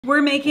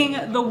We're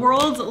making the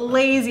world's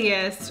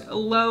laziest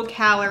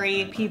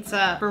low-calorie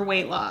pizza for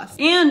weight loss.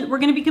 And we're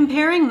gonna be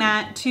comparing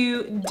that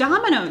to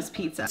Domino's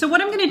pizza. So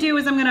what I'm gonna do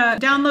is I'm gonna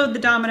download the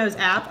Domino's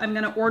app. I'm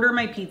gonna order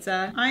my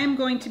pizza. I am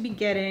going to be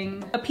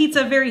getting a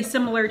pizza very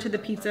similar to the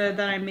pizza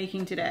that I'm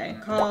making today,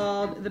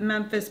 called the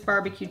Memphis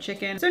barbecue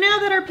chicken. So now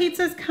that our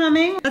pizza's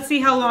coming, let's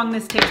see how long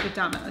this takes with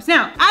Domino's.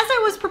 Now, as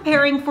I was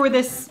preparing for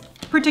this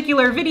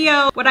particular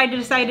video, what I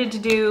decided to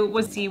do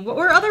was see what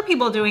were other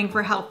people doing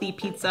for healthy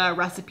pizza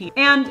recipes.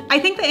 And I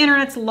think the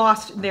internet's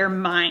lost their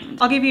mind.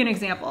 I'll give you an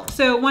example.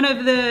 So one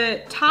of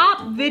the top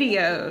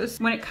videos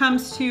when it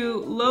comes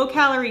to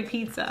low-calorie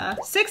pizza,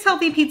 6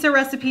 healthy pizza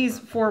recipes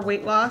for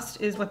weight loss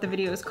is what the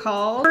video is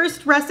called.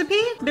 First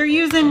recipe, they're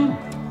using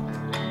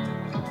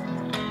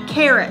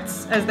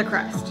carrots as the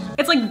crust.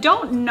 It's like,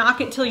 don't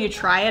knock it till you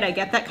try it, I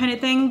get that kind of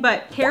thing,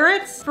 but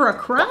carrots for a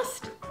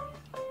crust?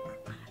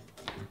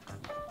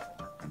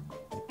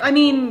 I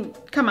mean,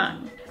 come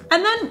on.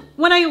 And then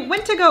when I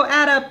went to go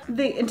add up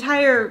the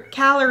entire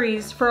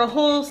calories for a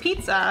whole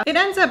pizza, it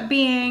ends up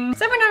being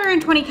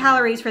 720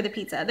 calories for the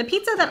pizza. The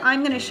pizza that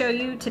I'm gonna show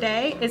you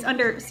today is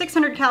under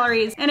 600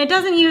 calories and it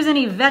doesn't use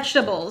any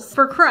vegetables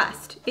for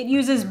crust. It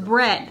uses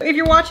bread. If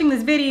you're watching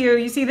this video,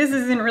 you see this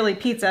isn't really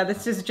pizza.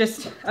 This is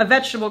just a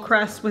vegetable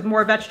crust with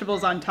more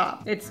vegetables on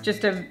top. It's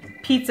just a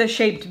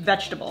pizza-shaped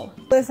vegetable.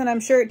 Listen, I'm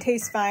sure it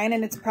tastes fine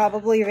and it's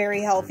probably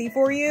very healthy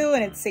for you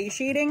and it's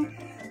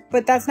satiating.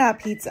 But that's not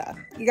pizza.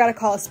 You gotta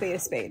call a spade a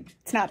spade.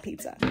 It's not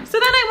pizza. So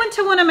then I went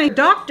to one of my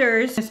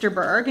doctors, Mr.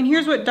 Berg, and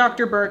here's what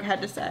Dr. Berg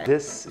had to say.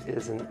 This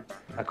is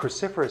a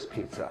cruciferous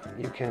pizza.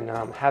 You can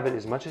have it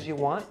as much as you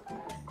want,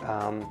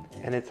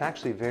 and it's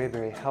actually very,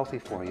 very healthy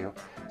for you.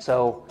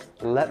 So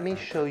let me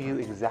show you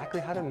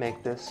exactly how to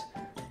make this,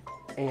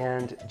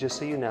 and just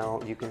so you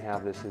know, you can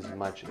have this as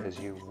much as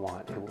you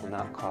want. It will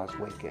not cause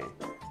weight gain.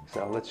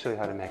 So let's show you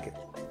how to make it.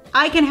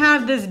 I can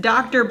have this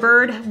Dr.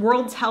 Bird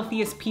world's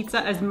healthiest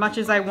pizza as much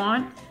as I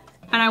want,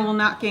 and I will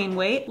not gain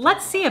weight.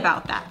 Let's see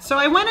about that. So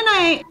I went and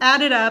I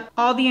added up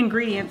all the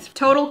ingredients.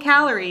 Total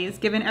calories,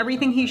 given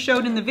everything he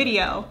showed in the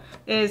video,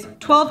 is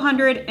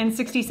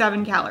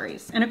 1,267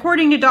 calories. And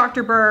according to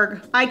Dr.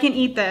 Berg, I can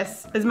eat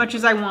this as much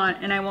as I want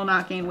and I will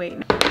not gain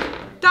weight.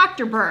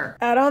 Dr. Berg.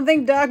 I don't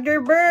think Dr.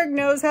 Berg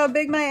knows how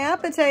big my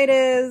appetite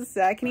is.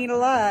 I can eat a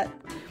lot.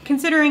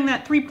 Considering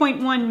that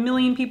 3.1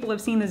 million people have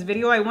seen this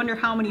video, I wonder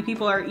how many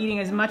people are eating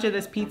as much of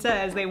this pizza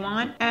as they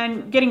want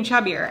and getting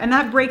chubbier. And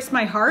that breaks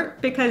my heart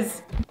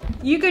because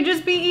you could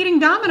just be eating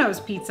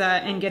Domino's pizza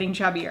and getting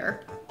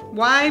chubbier.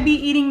 Why be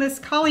eating this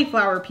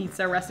cauliflower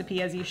pizza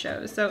recipe as he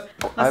shows? So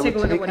let's take a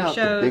look at what he shows. I would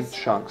take out the big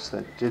chunks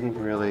that didn't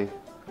really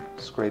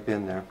scrape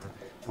in there.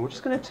 And we're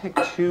just gonna take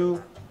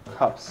 2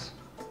 cups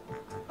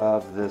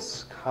of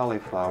this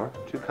cauliflower,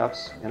 2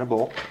 cups in a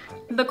bowl.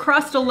 The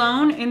crust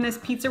alone in this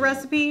pizza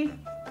recipe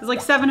is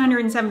like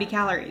 770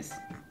 calories.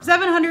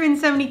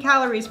 770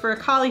 calories for a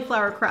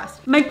cauliflower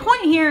crust. My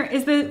point here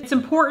is that it's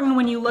important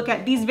when you look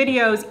at these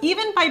videos,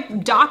 even by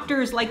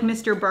doctors like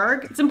Mr.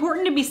 Berg, it's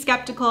important to be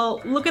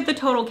skeptical, look at the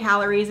total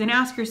calories and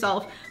ask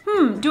yourself,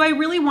 do I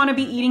really wanna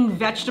be eating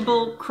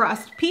vegetable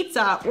crust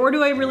pizza or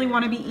do I really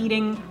wanna be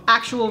eating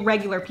actual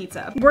regular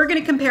pizza? We're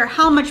gonna compare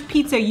how much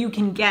pizza you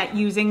can get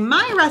using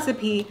my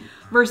recipe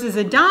versus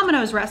a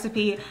Domino's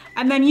recipe,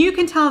 and then you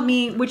can tell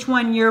me which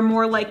one you're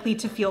more likely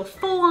to feel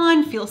full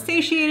on, feel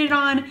satiated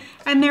on,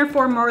 and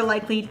therefore more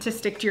likely to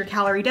stick to your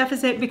calorie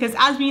deficit, because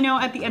as we know,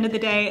 at the end of the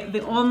day,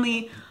 the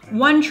only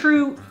one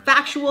true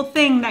factual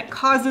thing that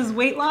causes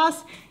weight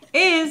loss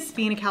is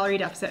being a calorie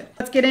deficit.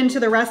 Let's get into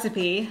the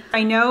recipe.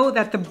 I know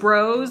that the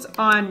bros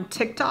on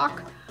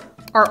TikTok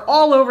are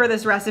all over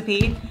this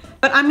recipe,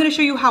 but I'm gonna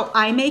show you how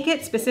I make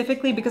it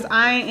specifically because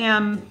I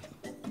am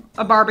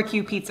a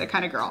barbecue pizza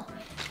kind of girl.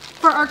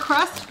 For our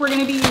crust, we're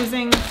gonna be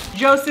using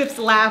Joseph's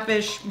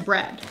Lavish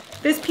bread.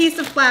 This piece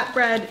of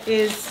flatbread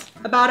is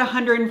about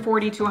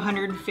 140 to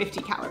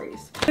 150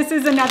 calories. This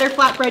is another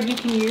flatbread you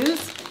can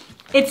use.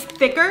 It's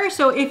thicker,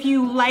 so if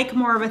you like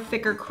more of a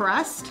thicker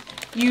crust,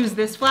 use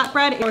this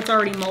flatbread. Oh, it's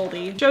already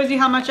moldy. Shows you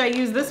how much I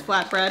use this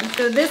flatbread.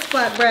 So this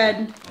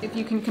flatbread, if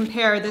you can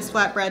compare this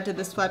flatbread to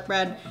this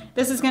flatbread,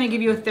 this is gonna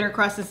give you a thinner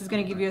crust, this is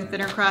gonna give you a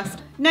thinner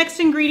crust. Next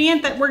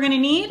ingredient that we're gonna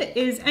need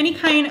is any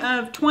kind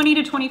of 20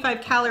 to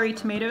 25 calorie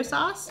tomato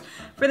sauce.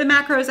 For the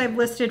macros I've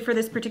listed for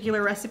this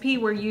particular recipe,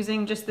 we're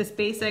using just this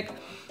basic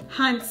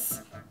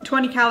Hunt's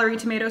 20 calorie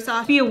tomato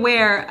sauce. Be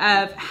aware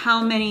of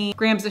how many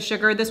grams of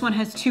sugar. This one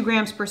has 2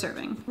 grams per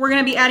serving. We're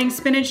gonna be adding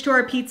spinach to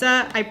our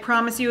pizza. I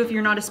promise you, if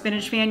you're not a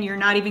spinach fan, you're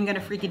not even gonna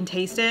freaking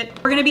taste it.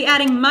 We're gonna be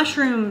adding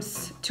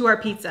mushrooms to our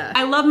pizza.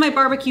 I love my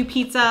barbecue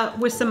pizza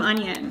with some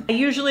onion. I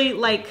usually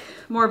like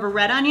more of a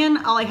red onion.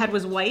 All I had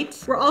was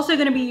white. We're also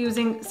gonna be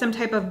using some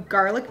type of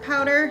garlic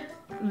powder.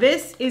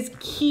 This is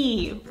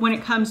key when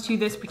it comes to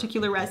this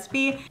particular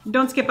recipe.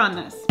 Don't skip on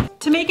this.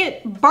 To make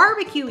it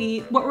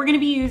barbecue-y, what we're gonna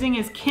be using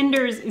is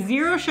Kinder's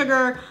Zero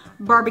Sugar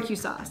Barbecue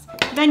Sauce.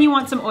 Then you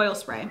want some oil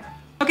spray.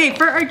 Okay,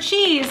 for our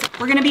cheese,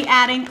 we're gonna be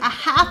adding a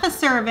half a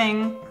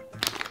serving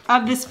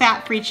of this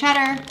fat-free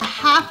cheddar,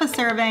 half a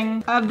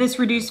serving of this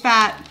reduced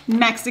fat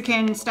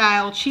Mexican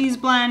style cheese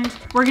blend.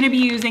 We're gonna be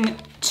using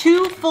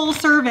 2 full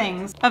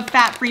servings of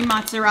fat-free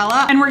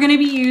mozzarella, and we're gonna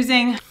be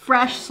using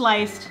fresh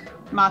sliced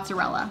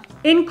mozzarella.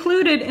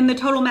 Included in the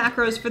total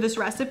macros for this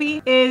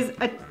recipe is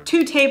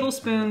 2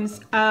 tablespoons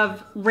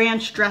of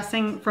ranch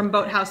dressing from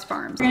Boathouse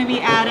Farms. We're gonna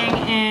be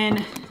adding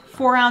in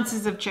 4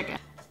 ounces of chicken.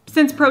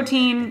 Since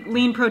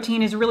lean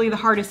protein is really the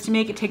hardest to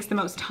make, it takes the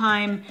most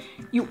time,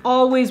 you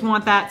always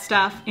want that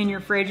stuff in your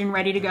fridge and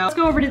ready to go. Let's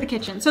go over to the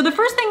kitchen. So the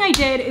first thing I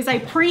did is I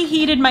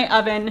preheated my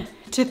oven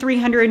to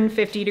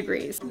 350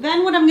 degrees.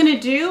 Then what I'm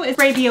gonna do is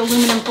spray the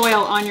aluminum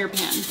foil on your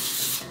pan.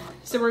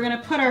 So we're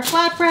gonna put our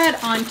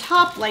flatbread on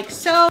top like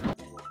so.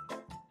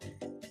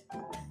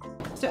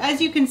 So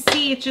as you can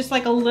see, it's just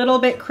like a little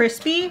bit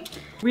crispy.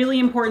 Really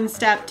important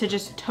step to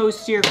just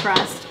toast your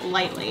crust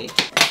lightly.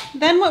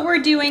 Then what we're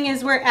doing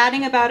is we're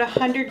adding about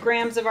 100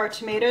 grams of our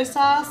tomato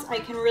sauce. I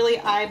can really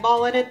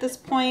eyeball it at this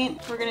point.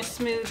 We're gonna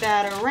smooth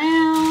that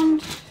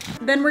around.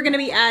 Then we're gonna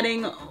be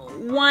adding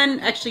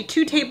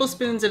 2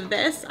 tablespoons of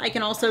this. I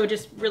can also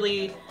just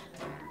really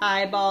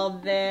eyeball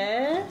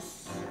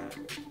this.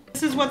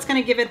 This is what's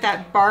gonna give it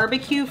that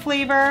barbecue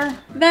flavor.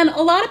 Then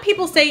a lot of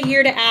people say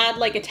here to add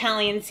like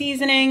Italian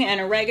seasoning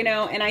and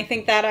oregano, and I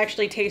think that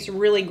actually tastes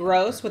really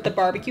gross with the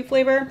barbecue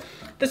flavor.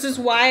 This is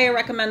why I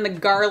recommend the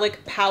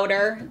garlic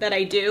powder that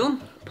I do.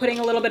 Putting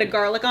a little bit of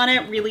garlic on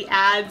it really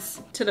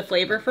adds to the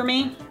flavor for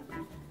me.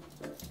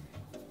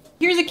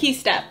 Here's a key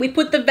step. We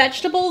put the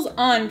vegetables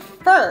on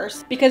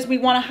first because we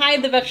want to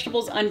hide the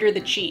vegetables under the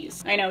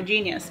cheese. I know,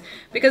 genius.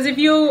 Because if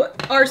you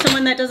are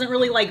someone that doesn't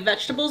really like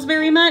vegetables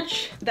very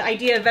much, the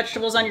idea of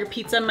vegetables on your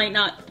pizza might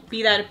not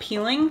be that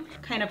appealing.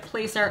 Kind of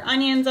place our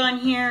onions on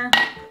here.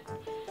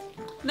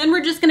 Then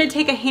we're just gonna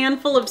take a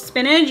handful of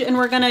spinach and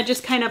we're gonna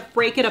just kind of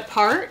break it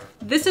apart.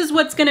 This is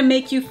what's gonna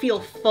make you feel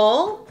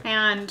full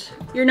and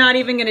you're not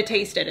even gonna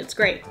taste it. It's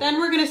great. Then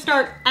we're gonna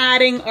start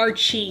adding our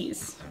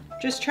cheese.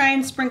 Just try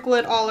and sprinkle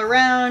it all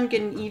around,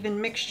 get an even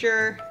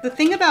mixture. The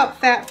thing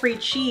about fat-free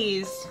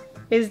cheese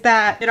is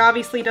that it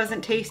obviously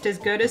doesn't taste as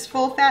good as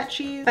full-fat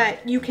cheese,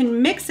 but you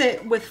can mix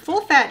it with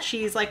full-fat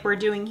cheese like we're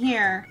doing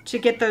here to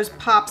get those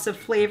pops of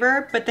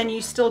flavor, but then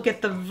you still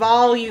get the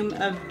volume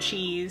of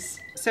cheese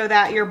so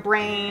that your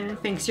brain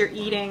thinks you're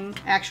eating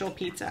actual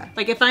pizza.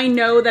 Like if I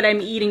know that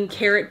I'm eating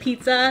carrot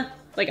pizza,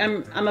 like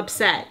I'm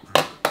upset.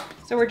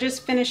 So we're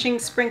just finishing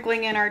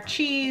sprinkling in our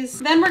cheese.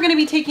 Then we're gonna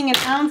be taking an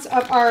ounce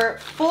of our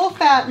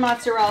full-fat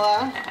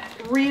mozzarella.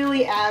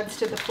 Really adds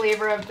to the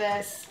flavor of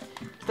this.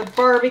 The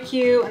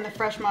barbecue and the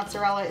fresh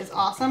mozzarella is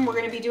awesome. We're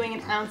gonna be doing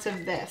an ounce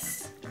of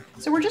this.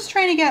 So we're just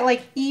trying to get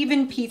like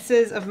even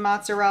pieces of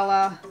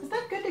mozzarella. Is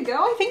that good to go?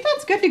 I think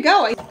that's good to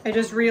go. I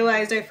just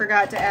realized I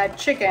forgot to add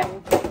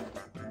chicken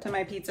to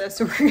my pizza,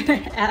 so we're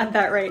gonna add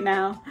that right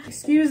now.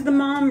 Excuse the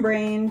mom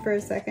brain for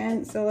a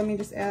second. So let me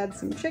just add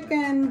some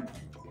chicken.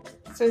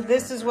 So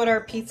this is what our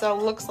pizza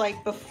looks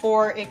like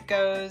before it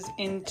goes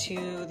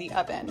into the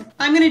oven.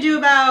 I'm gonna do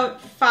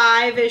about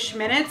 5-ish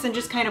minutes and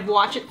just kind of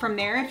watch it from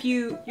there.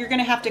 You're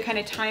gonna have to kind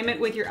of time it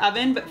with your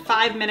oven, but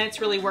 5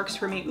 minutes really works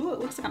for me. Ooh, it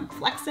looks like I'm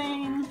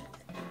flexing.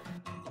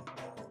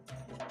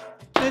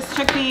 This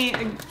took me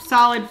a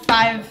solid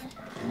 5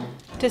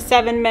 to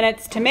 7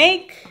 minutes to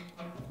make.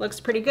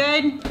 Looks pretty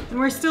good. And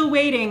we're still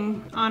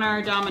waiting on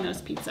our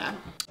Domino's pizza.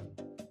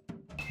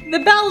 The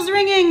bell's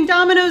ringing,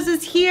 Domino's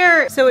is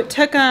here. So it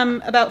took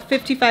about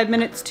 55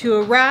 minutes to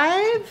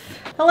arrive.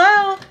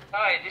 Hello?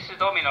 Hi, this is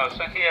Dominos,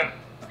 I'm here.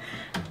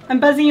 I'm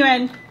buzzing you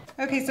in.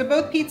 Okay, so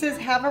both pizzas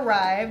have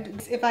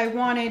arrived. If I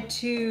wanted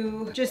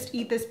to just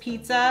eat this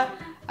pizza,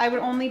 I would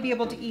only be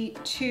able to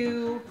eat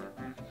 2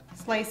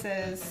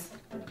 slices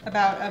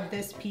of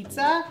this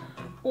pizza,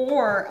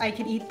 or I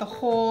could eat the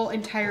whole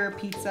entire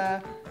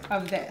pizza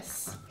of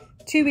this.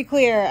 To be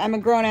clear, I'm a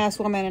grown-ass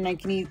woman and I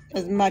can eat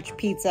as much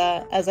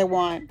pizza as I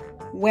want,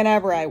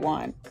 whenever I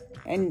want.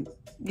 And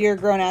you're a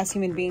grown-ass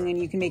human being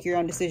and you can make your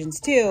own decisions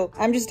too.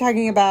 I'm just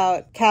talking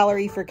about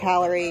calorie for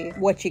calorie,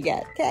 what you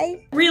get,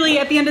 okay? Really,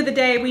 at the end of the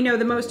day, we know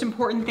the most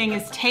important thing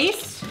is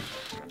taste.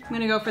 I'm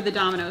gonna go for the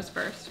Domino's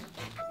first.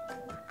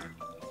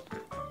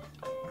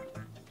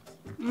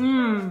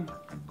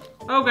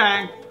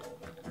 Okay.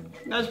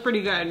 That's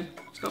pretty good.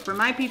 Let's go for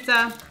my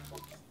pizza.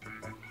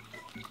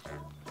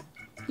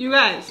 You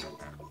guys,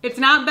 it's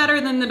not better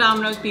than the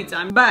Domino's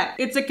pizza, but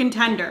it's a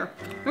contender.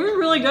 It was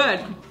really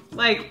good.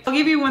 Like, I'll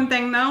give you one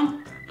thing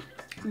though.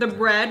 The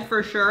bread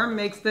for sure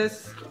makes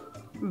this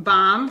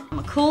bomb. I'm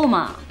a cool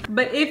mom.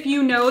 But if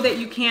you know that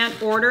you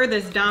can't order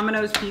this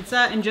Domino's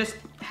pizza and just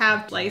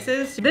have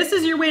slices, this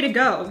is your way to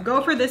go.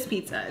 Go for this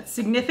pizza. It's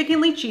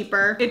significantly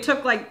cheaper. It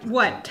took like,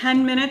 what,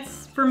 10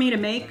 minutes for me to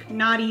make?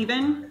 Not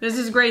even. This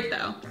is great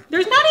though.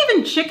 There's not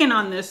even chicken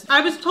on this.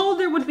 I was told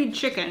there would be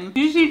chicken.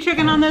 Do you see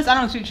chicken on this? I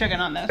don't see chicken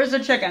on this. There's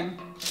a chicken.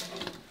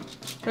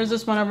 There's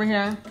this one over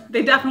here.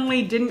 They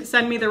definitely didn't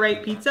send me the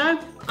right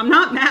pizza. I'm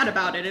not mad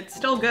about it. It's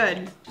still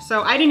good.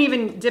 So I didn't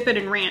even dip it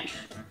in ranch.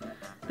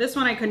 This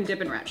one I couldn't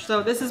dip in ranch.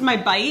 So this is my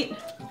bite.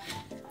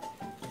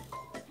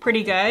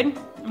 Pretty good.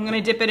 I'm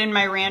gonna dip it in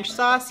my ranch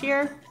sauce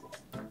here.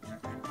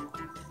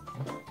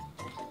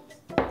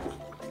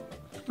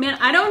 Man,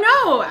 I don't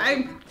know.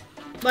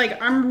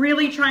 I'm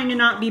really trying to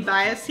not be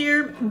biased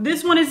here.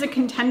 This one is a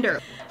contender.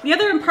 The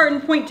other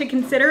important point to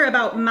consider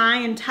about my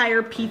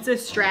entire pizza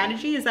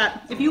strategy is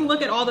that if you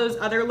look at all those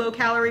other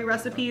low-calorie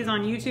recipes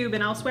on YouTube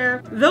and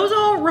elsewhere, those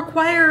all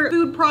require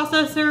food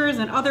processors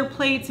and other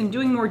plates and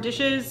doing more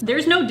dishes.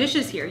 There's no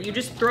dishes here. You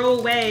just throw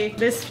away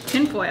this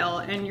tinfoil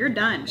and you're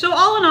done. So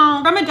all in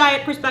all, from a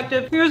diet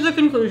perspective, here's the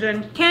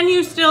conclusion. Can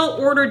you still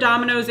order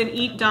Domino's and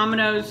eat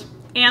Domino's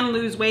and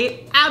lose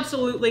weight?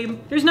 Absolutely.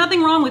 There's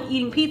nothing wrong with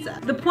eating pizza.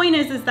 The point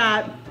is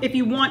that if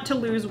you want to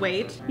lose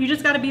weight, you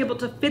just gotta be able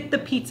to fit the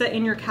pizza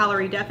in your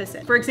calorie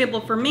deficit. For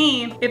example, for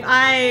me, if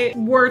I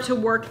were to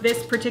work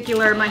this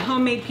particular, my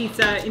homemade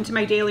pizza into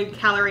my daily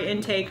calorie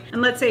intake,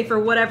 and let's say for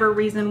whatever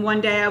reason, one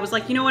day I was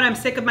like, you know what, I'm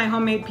sick of my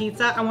homemade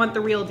pizza, I want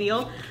the real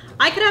deal.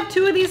 I could have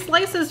 2 of these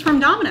slices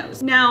from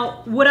Domino's.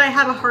 Now, would I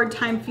have a hard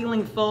time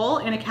feeling full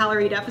in a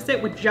calorie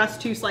deficit with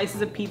just 2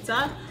 slices of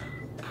pizza?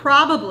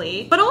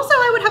 Probably, but also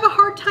I would have a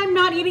hard time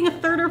not eating a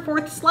 3rd or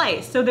 4th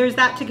slice. So there's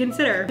that to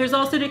consider. There's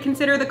also to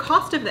consider the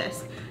cost of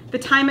this, the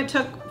time it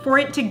took for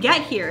it to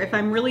get here if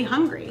I'm really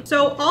hungry.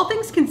 So all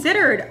things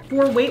considered,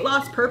 for weight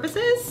loss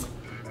purposes,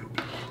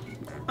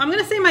 I'm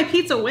gonna say my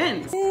pizza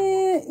wins.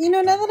 You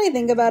know, now that I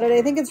think about it,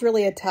 I think it's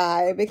really a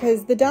tie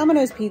because the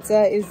Domino's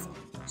pizza is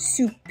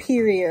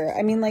superior.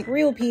 I mean, like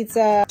real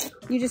pizza,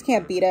 you just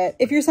can't beat it.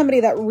 If you're somebody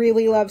that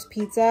really loves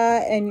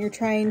pizza and you're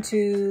trying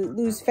to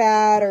lose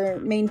fat or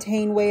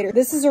maintain weight,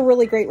 this is a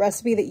really great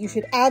recipe that you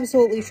should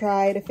absolutely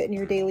try to fit in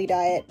your daily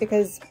diet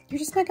because you're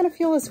just not gonna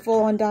feel as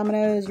full on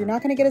Domino's. You're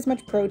not gonna get as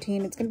much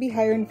protein. It's gonna be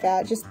higher in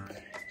fat. It's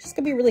just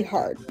gonna be really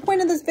hard. The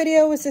point of this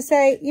video was to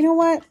say, you know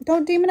what?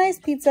 Don't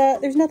demonize pizza.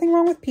 There's nothing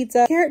wrong with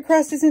pizza. Carrot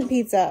crust isn't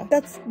pizza.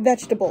 That's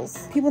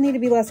vegetables. People need to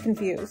be less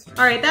confused.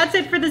 All right, that's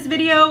it for this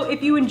video.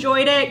 If you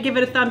enjoyed it, give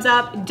it a thumbs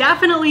up.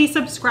 Definitely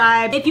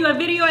subscribe. If you have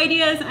video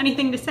ideas,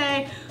 anything to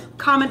say,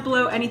 comment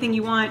below anything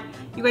you want.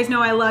 You guys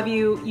know I love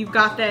you. You've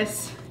got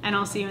this, and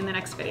I'll see you in the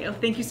next video.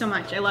 Thank you so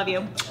much. I love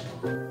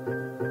you.